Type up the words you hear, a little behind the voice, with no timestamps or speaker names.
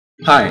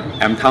Hi,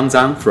 I'm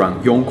Zhang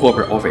from Yong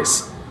Corporate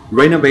Office.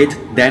 Renovate,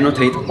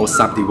 Detonate or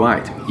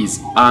Subdivide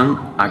is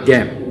on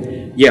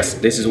again. Yes,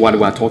 this is what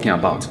we are talking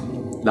about.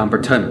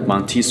 Number 10,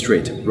 Monteith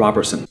Street,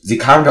 Robertson. The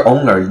current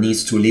owner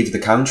needs to leave the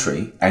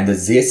country, and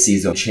this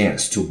is a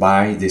chance to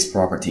buy this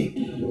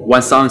property.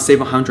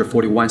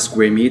 1,741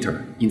 square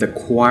meter in the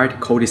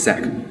quiet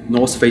cul-de-sac,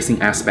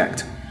 north-facing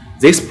aspect.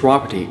 This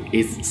property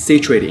is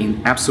situated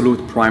in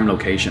absolute prime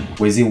location.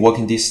 Within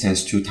walking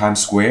distance to Times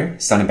Square,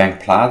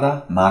 Sunnybank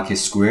Plaza, Market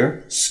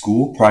Square,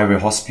 school,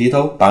 private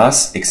hospital,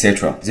 bus,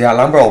 etc. There are a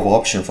number of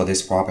options for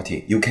this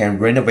property. You can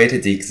renovate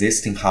the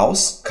existing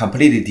house,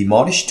 completely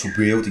demolish to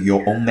build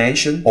your own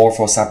mansion, or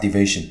for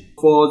subdivision.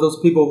 For those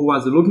people who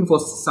are looking for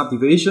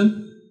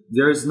subdivision,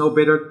 there is no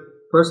better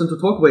person to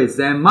talk with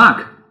than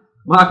Mark.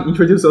 Mark,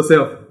 introduce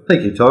yourself.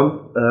 Thank you,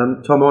 Tom.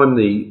 Tom, I'm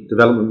the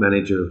development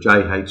manager of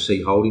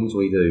JHC Holdings.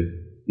 We do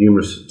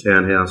numerous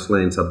townhouse,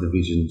 land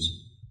subdivisions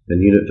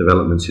and unit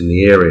developments in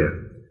the area.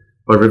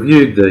 I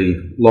reviewed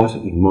the lot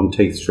in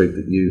Monteith Street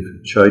that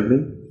you've showed me.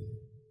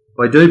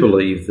 I do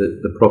believe that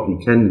the property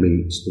can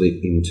be split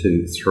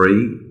into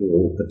 3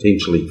 or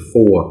potentially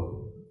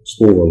 4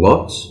 smaller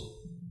lots.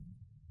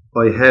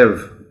 I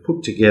have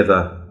put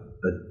together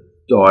a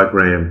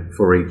diagram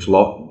for each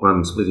lot,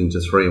 one split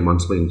into 3 and one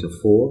split into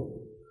 4.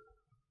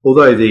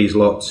 Although these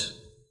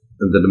lots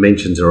and the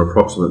dimensions are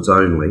approximates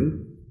only,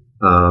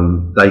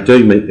 they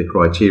do meet the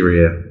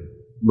criteria,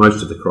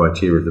 most of the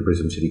criteria of the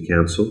Brisbane City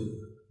Council.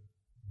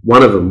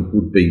 One of them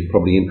would be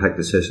probably impact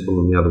accessible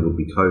and the other would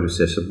be code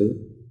accessible.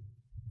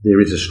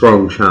 There is a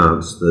strong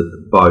chance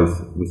that both,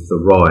 with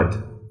the right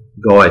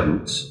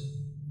guidance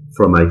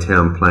from a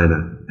town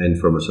planner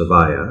and from a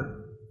surveyor,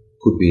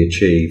 could be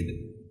achieved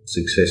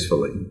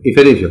successfully. If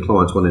any of your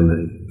clients want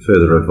any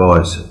further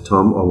advice,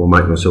 Tom, I will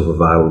make myself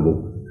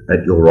available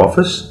at your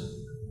office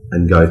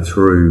and go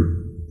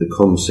through the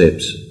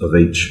concepts of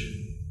each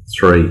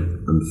 3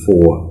 and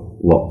 4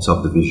 lot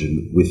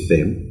subdivision with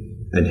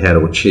them and how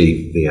to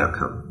achieve the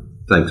outcome.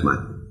 Thanks, mate.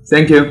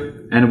 Thank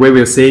you, and we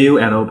will see you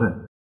at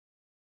open.